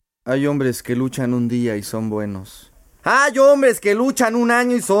Hay hombres que luchan un día y son buenos. Hay hombres que luchan un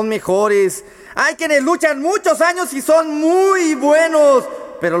año y son mejores. Hay quienes luchan muchos años y son muy buenos.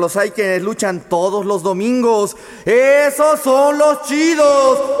 Pero los hay quienes luchan todos los domingos. ¡Esos son los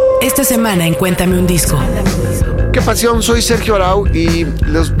chidos! Esta semana en Cuéntame Un Disco. ¡Qué pasión! Soy Sergio Arau y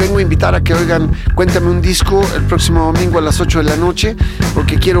los vengo a invitar a que oigan Cuéntame Un Disco el próximo domingo a las 8 de la noche,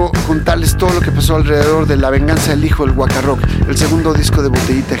 porque quiero contarles todo lo que pasó alrededor de La Venganza del Hijo del Guacarrock, el segundo disco de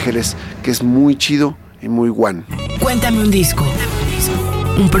Botellita Jerez, que es muy chido y muy guan. Cuéntame Un Disco.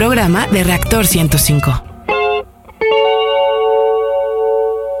 Un programa de Reactor 105.